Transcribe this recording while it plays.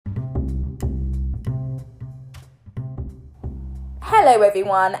Hello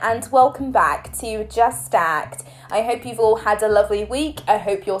everyone and welcome back to Just Act. I hope you've all had a lovely week. I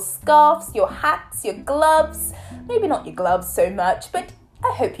hope your scarves, your hats, your gloves, maybe not your gloves so much, but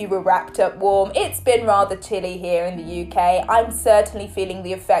I hope you were wrapped up warm. It's been rather chilly here in the UK. I'm certainly feeling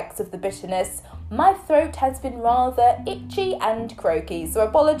the effects of the bitterness. My throat has been rather itchy and croaky, so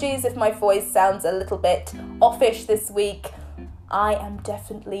apologies if my voice sounds a little bit offish this week. I am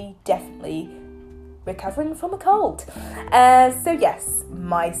definitely recovering from a cold. So yes,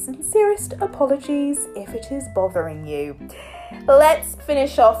 my sincerest apologies if it is bothering you. Let's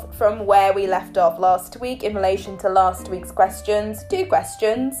finish off from where we left off last week in relation to last week's questions. 2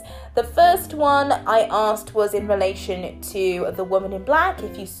 questions. The first one I asked was in relation to The Woman in Black.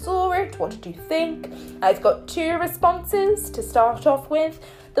 If you saw it, what did you think? I've got 2 responses to start off with.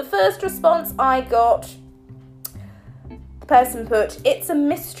 The first response I got, the person put, "It's a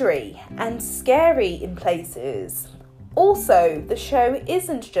mystery and scary in places. Also, the show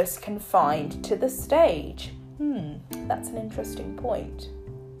isn't just confined to the stage." That's an interesting point.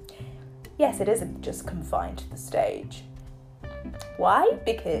 Yes, it isn't just confined to the stage. Why?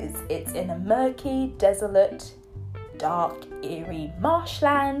 Because it's in a murky, desolate, dark, eerie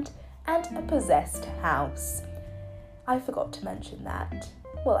marshland and a possessed house. I forgot to mention that.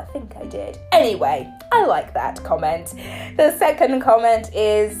 Well, I think I did. Anyway, I like that comment. The second comment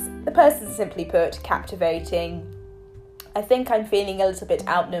is, the person simply put, captivating. I think I'm feeling a little bit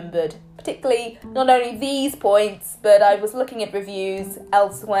outnumbered, particularly not only these points, but I was looking at reviews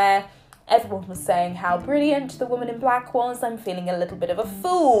elsewhere. Everyone was saying how brilliant The Woman in Black was. I'm feeling a little bit of a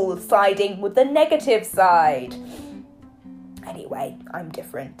fool, siding with the negative side. Anyway, I'm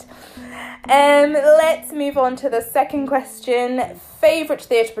different. Let's move on to the second question. Favourite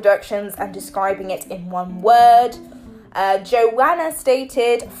theatre productions and describing it in one word. Joanna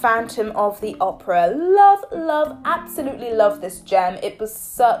stated Phantom of the Opera. Love, absolutely love this gem. It was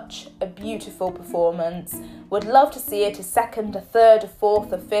such a beautiful performance. Would love to see it a second, a third, a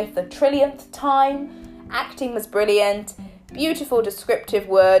fourth, a fifth, a trillionth time. Acting was brilliant. Beautiful descriptive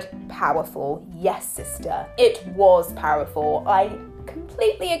word, powerful. Yes, sister, it was powerful. I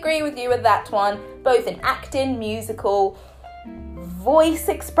completely agree with you with that one, both in acting, musical, voice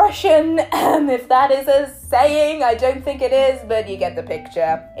expression, if that is a saying. I don't think it is, but you get the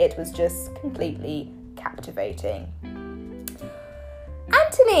picture. It was just completely captivating.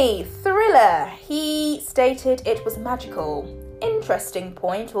 Anthony, Thriller, he stated it was magical. Interesting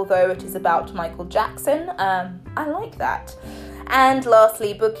point, although it is about Michael Jackson. I like that. And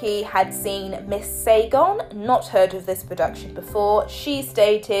lastly, Bookie had seen Miss Saigon, not heard of this production before. She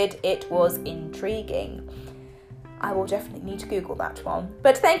stated it was intriguing. I will definitely need to Google that one.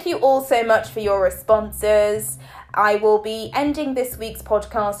 But thank you all so much for your responses. I will be ending this week's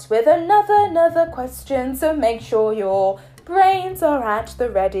podcast with another question, so make sure your brains are at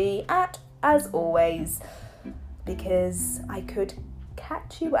the ready, as always, because I could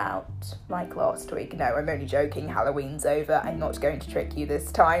catch you out like last week. No, I'm only joking. Halloween's over. I'm not going to trick you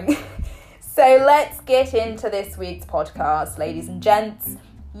this time. So let's get into this week's podcast, ladies and gents.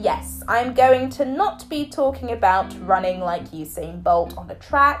 Yes, I'm going to not be talking about running like Usain Bolt on a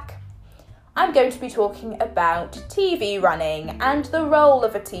track. I'm going to be talking about TV running and the role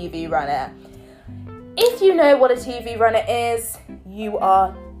of a TV runner. If you know what a TV runner is, you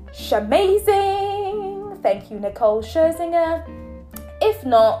are shamazing. Thank you, Nicole Scherzinger. If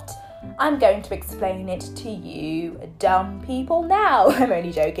not, I'm going to explain it to you dumb people now. I'm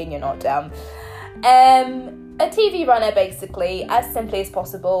only joking, you're not dumb. A TV runner, basically, as simply as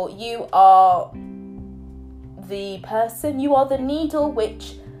possible, you are the person, you are the needle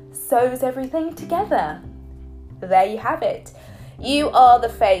which sews everything together. There you have it. You are the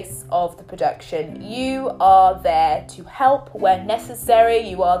face of the production. You are there to help when necessary.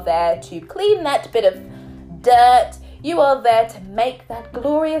 You are there to clean that bit of dirt. You are there to make that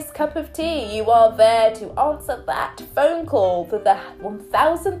glorious cup of tea. You are there to answer that phone call for the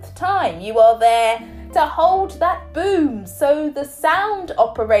 1000th time. You are there to hold that boom so the sound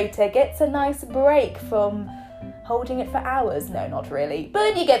operator gets a nice break from holding it for hours. No, not really,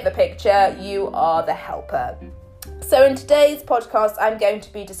 but you get the picture. You are the helper. So in today's podcast, I'm going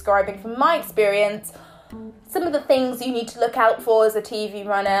to be describing from my experience some of the things you need to look out for as a TV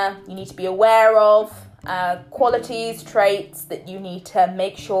runner, you need to be aware of, qualities, traits that you need to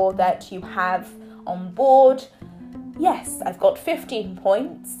make sure that you have on board. Yes, I've got 15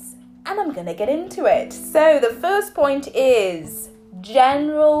 points and I'm going to get into it. So the first point is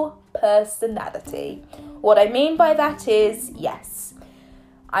general personality. What I mean by that is, yes,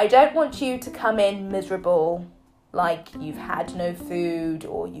 I don't want you to come in miserable, like you've had no food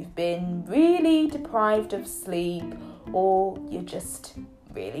or you've been really deprived of sleep or you're just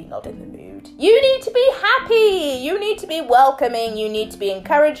really not in the mood. You need to be happy, you need to be welcoming, you need to be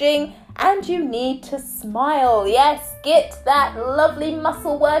encouraging, and you need to smile. Yes, get that lovely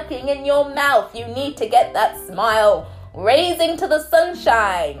muscle working in your mouth. You need to get that smile raising to the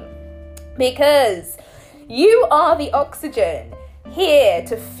sunshine, because you are the oxygen here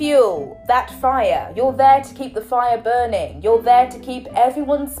to fuel that fire. You're there to keep the fire burning. You're there to keep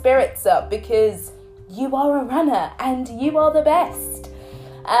everyone's spirits up, because you are a runner and you are the best.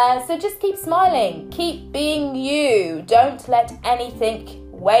 So just keep smiling, keep being you. Don't let anything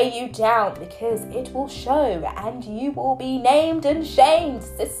weigh you down, because it will show and you will be named and shamed.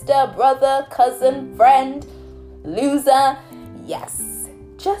 Sister, brother, cousin, friend, loser. Yes,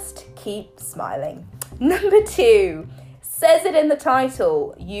 just keep smiling. Number 2, says it in the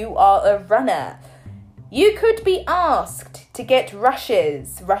title, you are a runner. You could be asked to get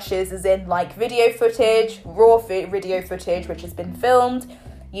rushes as in like video footage, raw video footage which has been filmed.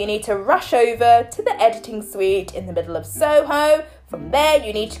 You need to rush over to the editing suite in the middle of Soho. From there,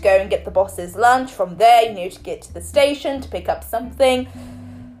 you need to go and get the boss's lunch. From there, you need to get to the station to pick up something.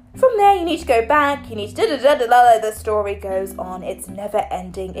 From there, you need to go back. You need to the story goes on. It's never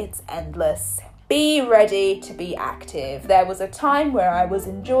ending. It's endless. Be ready to be active. There was a time where I was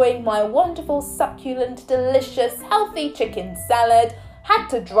enjoying my wonderful, succulent, delicious, healthy chicken salad. Had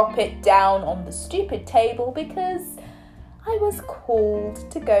to drop it down on the stupid table because I was called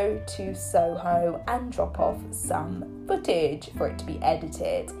to go to Soho and drop off some footage for it to be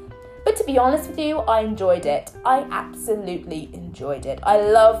edited. But to be honest with you, I enjoyed it. I absolutely enjoyed it. I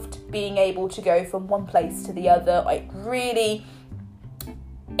loved being able to go from one place to the other. It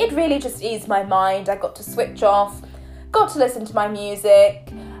really just eased my mind. I got to switch off, got to listen to my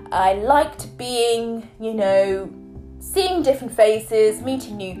music. I liked being, seeing different faces,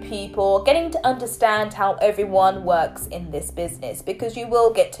 meeting new people, getting to understand how everyone works in this business, because you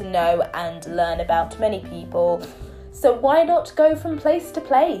will get to know and learn about many people. So why not go from place to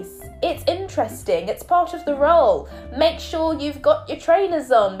place? It's interesting. It's part of the role. Make sure you've got your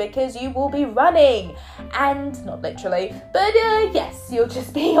trainers on, because you will be running. And not literally, but yes, you'll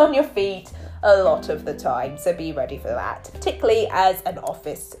just be on your feet a lot of the time. So be ready for that, particularly as an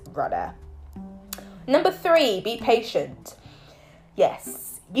office runner. Number 3, be patient.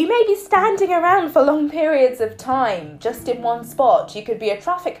 Yes, you may be standing around for long periods of time, just in one spot. You could be a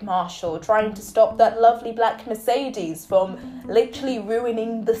traffic marshal trying to stop that lovely black Mercedes from literally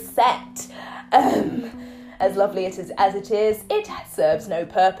ruining the set. As lovely as it is, it serves no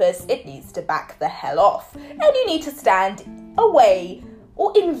purpose. It needs to back the hell off. And you need to stand away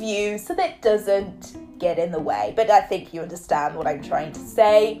or in view so that it doesn't get in the way. But I think you understand what I'm trying to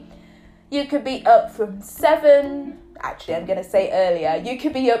say. You could be up from 7, actually I'm going to say earlier, you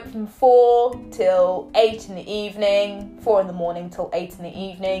could be up from 4 till 8 in the evening, 4 in the morning till 8 in the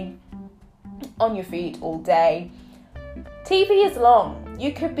evening, on your feet all day. TV is long.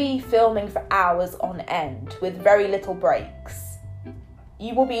 You could be filming for hours on end with very little breaks.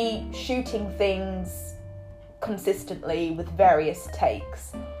 You will be shooting things consistently with various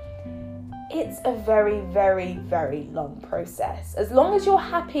takes. It's a very, very, very long process. As long as you're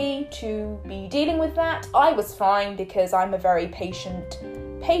happy to be dealing with that, I was fine, because I'm a very patient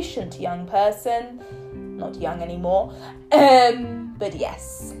young person. Not young anymore. But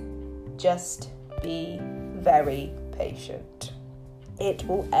yes, just be very patient. It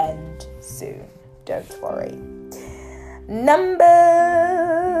will end soon. Don't worry.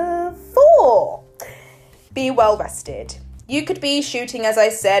 Number 4, be well rested. You could be shooting, as I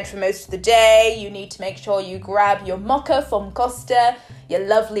said, for most of the day. You need to make sure you grab your mocha from Costa, your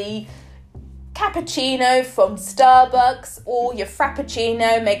lovely cappuccino from Starbucks, or your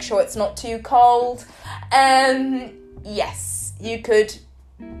frappuccino. Make sure it's not too cold. Yes, you could.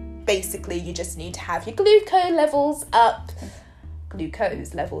 Basically, you just need to have your glucose levels up.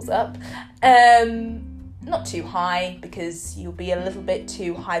 Not too high, because you'll be a little bit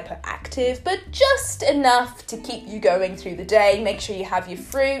too hyperactive, but just enough to keep you going through the day. Make sure you have your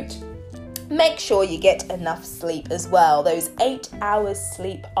fruit. Make sure you get enough sleep as well. Those 8 hours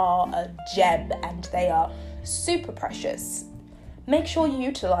sleep are a gem, and they are super precious. Make sure you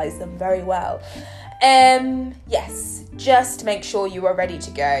utilize them very well. Yes, just make sure you are ready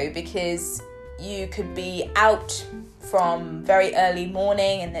to go, because you could be out from very early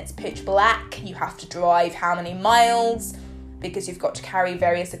morning and it's pitch black. You have to drive how many miles, because you've got to carry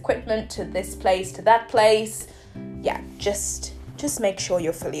various equipment to this place, to that place. Yeah, just make sure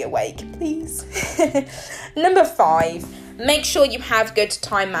you're fully awake, please. Number 5, Make sure you have good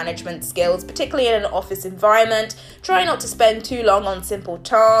time management skills, particularly in an office environment. Try not to spend too long on simple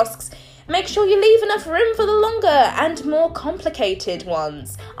tasks. Make sure you leave enough room for the longer and more complicated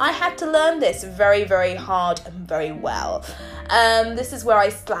ones. I had to learn this very, very hard and very well. This is where I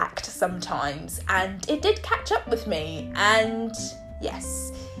slacked sometimes, and it did catch up with me. And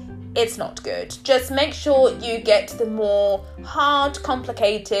yes, it's not good. Just make sure you get the more hard,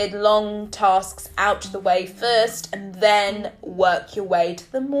 complicated, long tasks out of the way first, and then work your way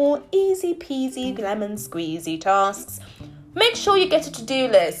to the more easy peasy, lemon squeezy tasks. Make sure you get a to-do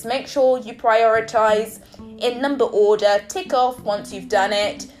list. Make sure you prioritise in number order. Tick off once you've done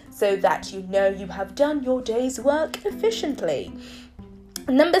it so that you know you have done your day's work efficiently.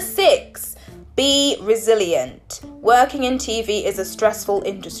 Number 6, be resilient. Working in TV is a stressful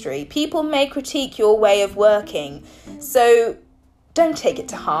industry. People may critique your way of working, so don't take it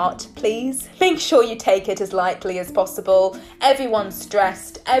to heart, please. Make sure you take it as lightly as possible. Everyone's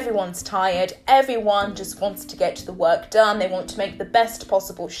stressed, everyone's tired, everyone just wants to get the work done. They want to make the best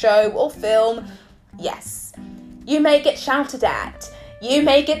possible show or film. Yes, you may get shouted at, you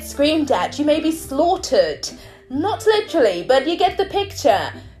may get screamed at, you may be slaughtered. Not literally, but you get the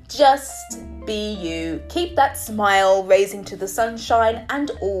picture. Just be you. Keep that smile raising to the sunshine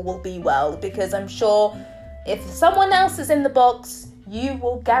and all will be well, because I'm sure if someone else is in the box, you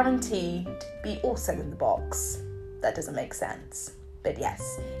will guaranteed be also in the box. That doesn't make sense. But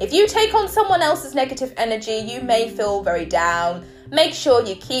yes, if you take on someone else's negative energy, you may feel very down. Make sure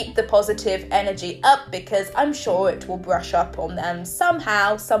you keep the positive energy up, because I'm sure it will brush up on them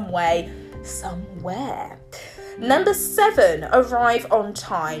somehow, some way, somewhere. Number 7, arrive on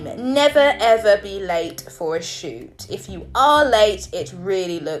time. Never ever be late for a shoot. If you are late, it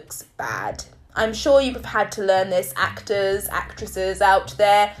really looks bad. I'm sure you've had to learn this, actors, actresses out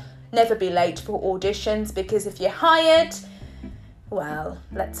there. Never be late for auditions, because if you're hired, well,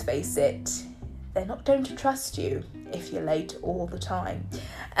 let's face it, they're not going to trust you if you're late all the time.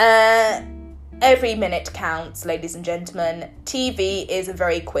 Every minute counts, ladies and gentlemen. TV is a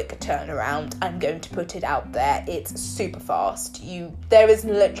very quick turnaround. I'm going to put it out there. It's super fast. There is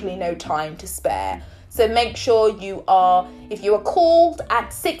literally no time to spare. So make sure if you are called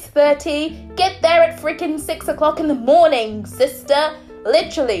at 6:30, get there at freaking 6 o'clock in the morning, sister.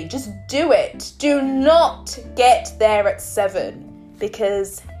 Literally, just do it. Do not get there at 7,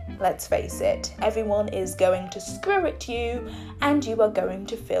 because let's face it, everyone is going to screw at you and you are going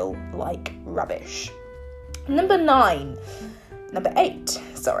to feel like rubbish. Number 8,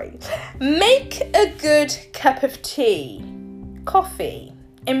 make a good cup of tea, coffee.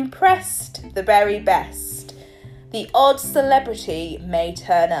 Impressed the very best. The odd celebrity may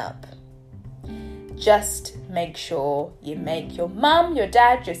turn up. Just make sure you make your mum, your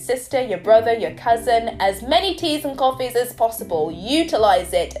dad, your sister, your brother, your cousin as many teas and coffees as possible.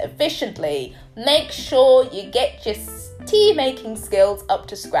 Utilise it efficiently. Make sure you get your tea making skills up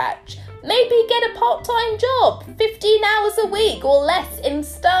to scratch. Maybe get a part-time job, 15 hours a week or less in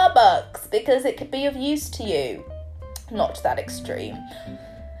Starbucks, because it could be of use to you. Not that extreme.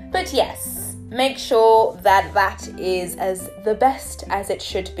 But yes, make sure that is as the best as it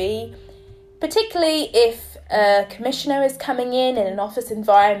should be, particularly if a commissioner is coming in an office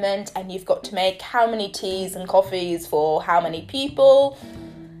environment and you've got to make how many teas and coffees for how many people.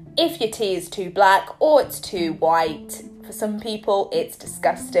 If your tea is too black or it's too white, for some people it's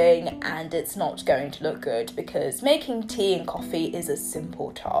disgusting and it's not going to look good, because making tea and coffee is a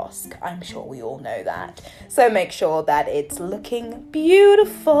simple task. I'm sure we all know that. So make sure that it's looking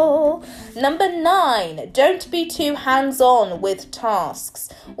beautiful. Number 9, don't be too hands-on with tasks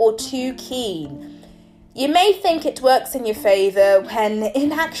or too keen. You may think it works in your favour when,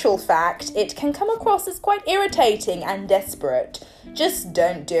 in actual fact, it can come across as quite irritating and desperate. Just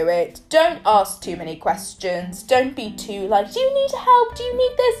don't do it. Don't ask too many questions. Don't be too like, do you need help? Do you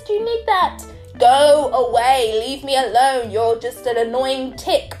need this? Do you need that? Go away. Leave me alone. You're just an annoying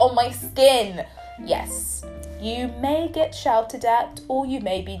tick on my skin. Yes, you may get shouted at, or you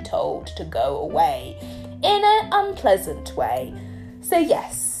may be told to go away in an unpleasant way. So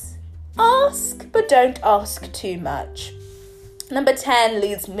yes, ask, but don't ask too much. Number 10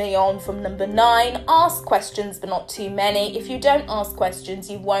 leads me on from number 9. Ask questions, but not too many. If you don't ask questions,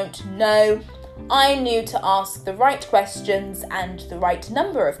 you won't know. I knew to ask the right questions and the right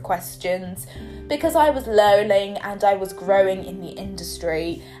number of questions because I was learning and I was growing in the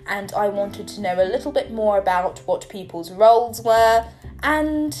industry, and I wanted to know a little bit more about what people's roles were,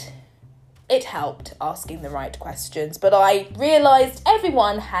 and it helped asking the right questions. But I realised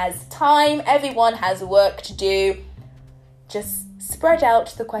everyone has time, everyone has work to do. Just spread out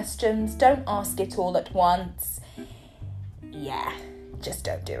the questions, don't ask it all at once. yeah, just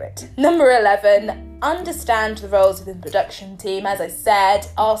don't do it. Number 11, understand the roles within the production team. As I said,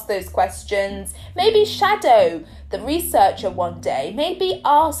 ask those questions. Maybe shadow the researcher one day. Maybe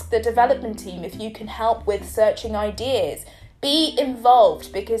ask the development team if you can help with searching ideas. Be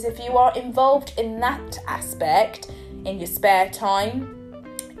involved, because if you are involved in that aspect in your spare time,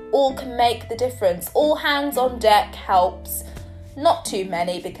 all can make the difference. All hands on deck helps. Not too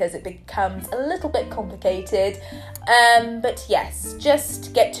many, because it becomes a little bit complicated. But yes,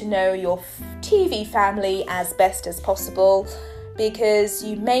 just get to know your TV family as best as possible, because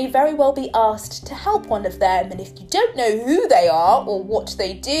you may very well be asked to help one of them, and if you don't know who they are or what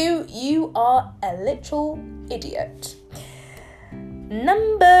they do, you are a literal idiot.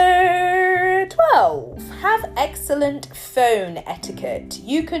 Number 12, have excellent phone etiquette.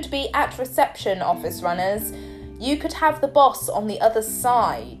 You could be at reception, office runners. You could have the boss on the other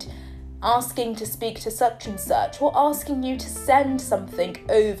side asking to speak to such and such, or asking you to send something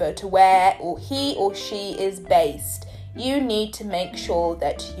over to where or he or she is based. You need to make sure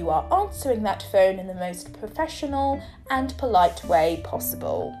that you are answering that phone in the most professional and polite way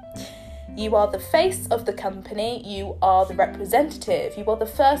possible. You are the face of the company. You are the representative. You are the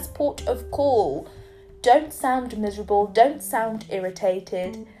first port of call. Don't sound miserable. Don't sound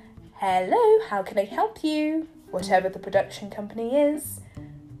irritated. Hello, how can I help you? Whatever the production company is.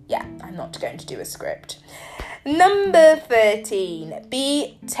 Yeah, I'm not going to do a script. Number 13,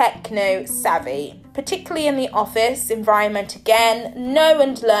 be techno savvy, particularly in the office environment. Again, know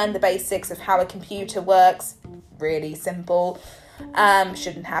and learn the basics of how a computer works. Really simple.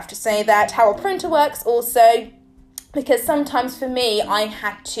 Shouldn't have to say that. How a printer works also, because sometimes for me, I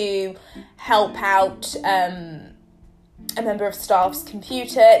had to help out a member of staff's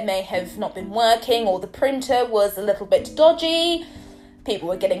computer. It may have not been working, or the printer was a little bit dodgy. People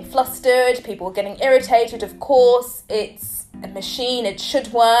were getting flustered, people were getting irritated. Of course, it's a machine, it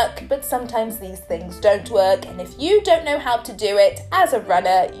should work, but sometimes these things don't work, and if you don't know how to do it as a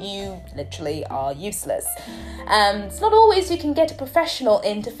runner, you literally are useless. It's not always you can get a professional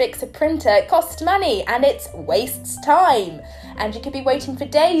in to fix a printer. It costs money and it wastes time, and you could be waiting for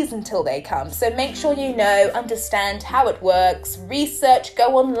days until they come. So make sure you know, understand how it works, research,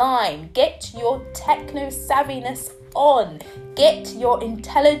 go online, get your techno savviness on, get your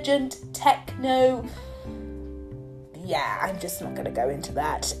intelligent techno. Yeah, I'm just not going to go into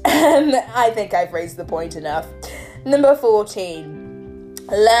that. I think I've raised the point enough. Number 14,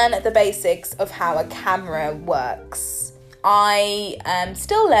 learn the basics of how a camera works. I am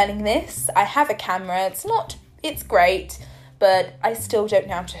still learning this. I have a camera. It's great, but I still don't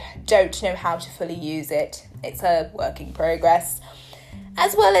know how to fully use it. It's a work in progress.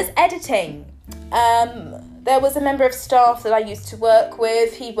 As well as editing. There was a member of staff that I used to work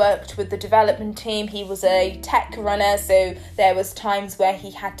with. He worked with the development team. He was a tech runner, so there was times where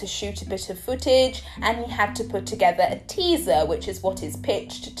he had to shoot a bit of footage and he had to put together a teaser, which is what is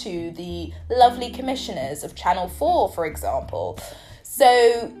pitched to the lovely commissioners of Channel 4, for example.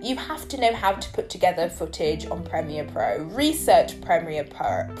 So you have to know how to put together footage on Premiere Pro. Research Premiere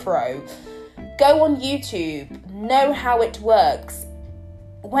Pro. Go on YouTube. Know how it works.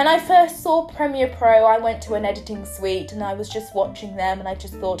 When I first saw Premiere Pro, I went to an editing suite and I was just watching them, and I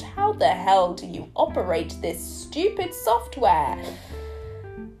just thought, how the hell do you operate this stupid software?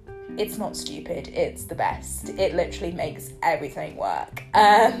 It's not stupid, it's the best. It literally makes everything work.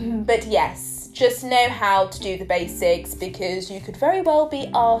 But yes, just know how to do the basics, because you could very well be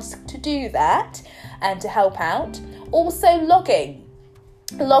asked to do that and to help out. Also, logging.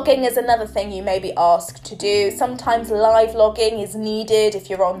 Logging is another thing you may be asked to do. Sometimes live logging is needed. If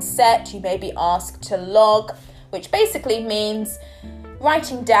you're on set, you may be asked to log, which basically means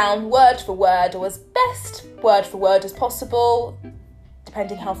writing down word for word, or as best word for word as possible,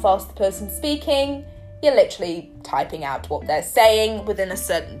 depending how fast the person's speaking. You're literally typing out what they're saying within a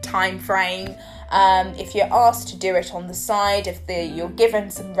certain time frame. If you're asked to do it on the side, if you're given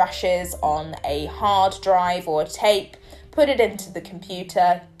some rushes on a hard drive or a tape, put it into the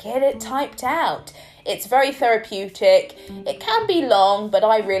computer, get it typed out. It's very therapeutic. It can be long, but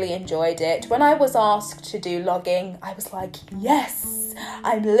I really enjoyed it. When I was asked to do logging, I was like, yes,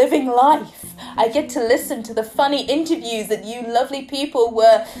 I'm living life. I get to listen to the funny interviews that you lovely people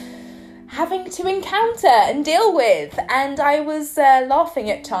were having to encounter and deal with. And I was laughing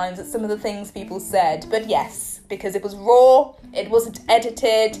at times at some of the things people said. But yes, because it was raw, it wasn't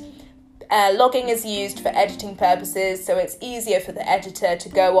edited. Logging is used for editing purposes, so it's easier for the editor to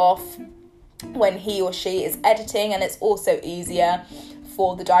go off when he or she is editing, and it's also easier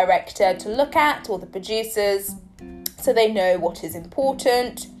for the director to look at, or the producers, so they know what is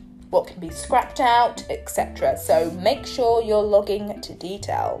important. what can be scrapped out, etc. So make sure you're logging to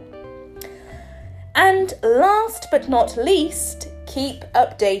detail. And last but not least, keep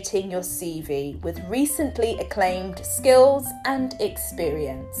updating your CV with recently acclaimed skills and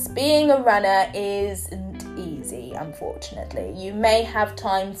experience. Being a runner isn't easy, unfortunately. You may have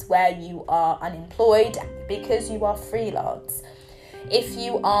times where you are unemployed because you are freelance. If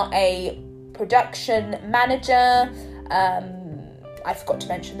you are a production manager, I forgot to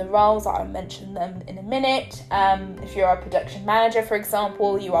mention the roles, I'll mention them in a minute. If you're a production manager, for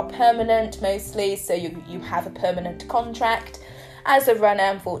example, you are permanent mostly, so you have a permanent contract. As a runner,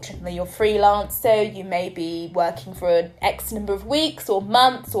 unfortunately, you're freelance, so you may be working for an X number of weeks or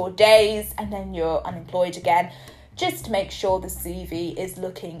months or days, and then you're unemployed again. Just to make sure the CV is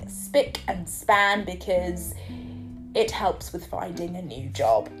looking spick and span, because it helps with finding a new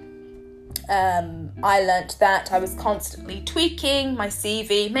job. I learnt that I was constantly tweaking my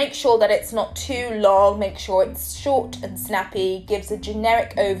CV. Make sure that it's not too long, make sure it's short and snappy, gives a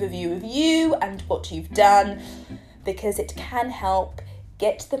generic overview of you and what you've done, because it can help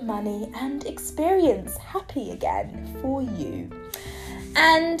get the money and experience happy again for you.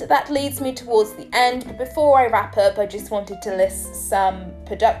 And that leads me towards the end, but before I wrap up, I just wanted to list some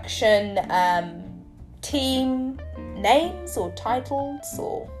production team names or titles,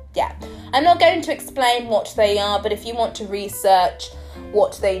 or I'm not going to explain what they are, but if you want to research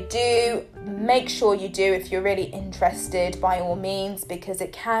what they do, make sure you do if you're really interested, by all means, because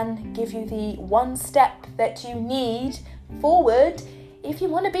it can give you the one step that you need forward if you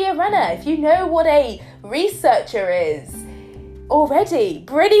want to be a runner. If you know what a researcher is already,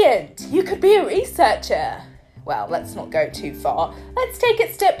 brilliant, you could be a researcher. Well, let's not go too far. Let's take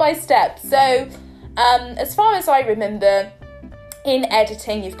it step by step. So, as far as I remember, in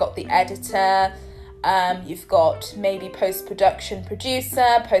editing, you've got the editor, you've got maybe post-production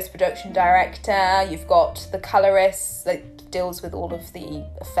producer, post-production director, you've got the colorist that deals with all of the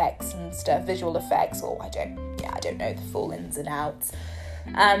effects and stuff, visual effects, or I don't know the full ins and outs.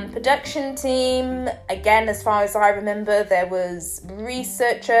 Production team, again, as far as I remember, there was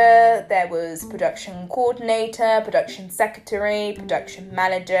researcher, there was production coordinator, production secretary, production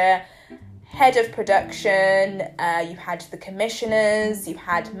manager, head of production, you had the commissioners, you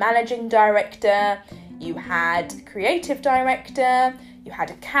had managing director, you had creative director, you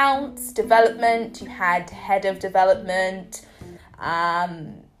had accounts, development, you had head of development,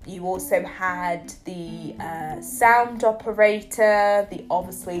 you also had the sound operator,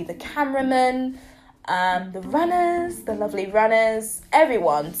 obviously the cameraman, the runners, the lovely runners,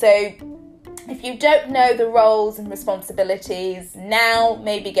 everyone. So if you don't know the roles and responsibilities now,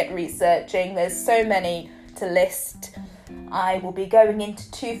 maybe get researching. There's so many to list. I will be going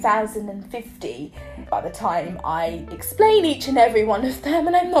into 2050 by the time I explain each and every one of them,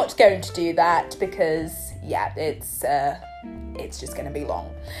 and I'm not going to do that because, it's just going to be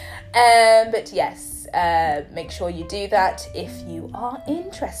long. But yes, make sure you do that if you are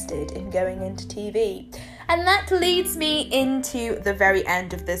interested in going into TV. And that leads me into the very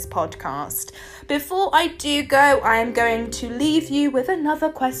end of this podcast. Before I do go, I am going to leave you with another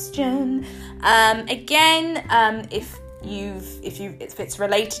question. If it's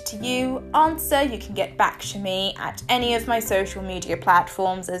related to you, you can get back to me at any of my social media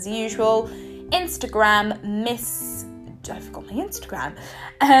platforms as usual. Instagram, Miss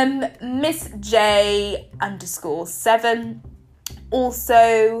J_7.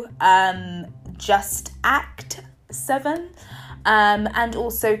 Also, Just Act 7, and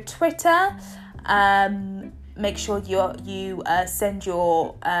also Twitter. Make sure you send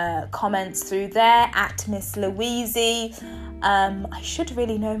your comments through there at Miss Louise. I should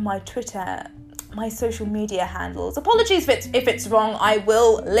really know my social media handles. Apologies if it's wrong. I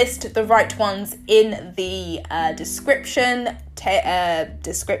will list the right ones in the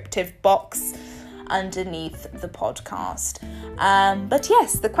descriptive box underneath the podcast. But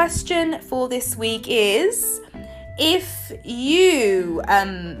yes, the question for this week is, if you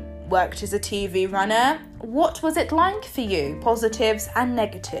worked as a TV runner, what was it like for you? Positives and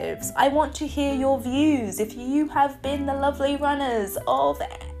negatives. I want to hear your views. If you have been the lovely runners of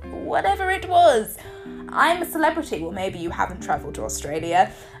whatever it was. I'm a celebrity. Well, maybe you haven't travelled to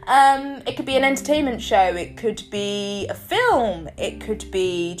Australia. It could be an entertainment show. It could be a film. It could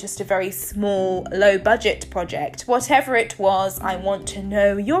be just a very small, low-budget project. Whatever it was, I want to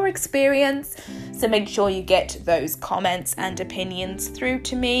know your experience. So make sure you get those comments and opinions through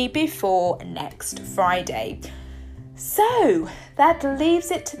to me before next Friday. So that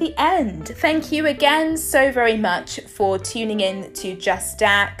leaves it to the end. Thank you again so very much for tuning in to Just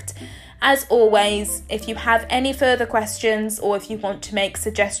Act. As always, if you have any further questions or if you want to make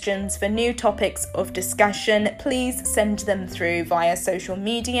suggestions for new topics of discussion, please send them through via social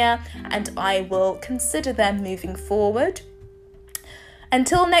media and I will consider them moving forward.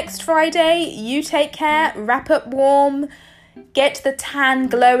 Until next Friday, you take care, wrap up warm, get the tan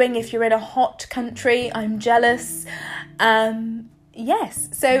glowing if you're in a hot country. I'm jealous. Yes,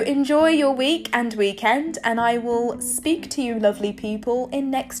 so enjoy your week and weekend, and I will speak to you lovely people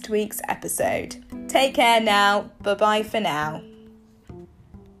in next week's episode. Take care now. Bye-bye for now.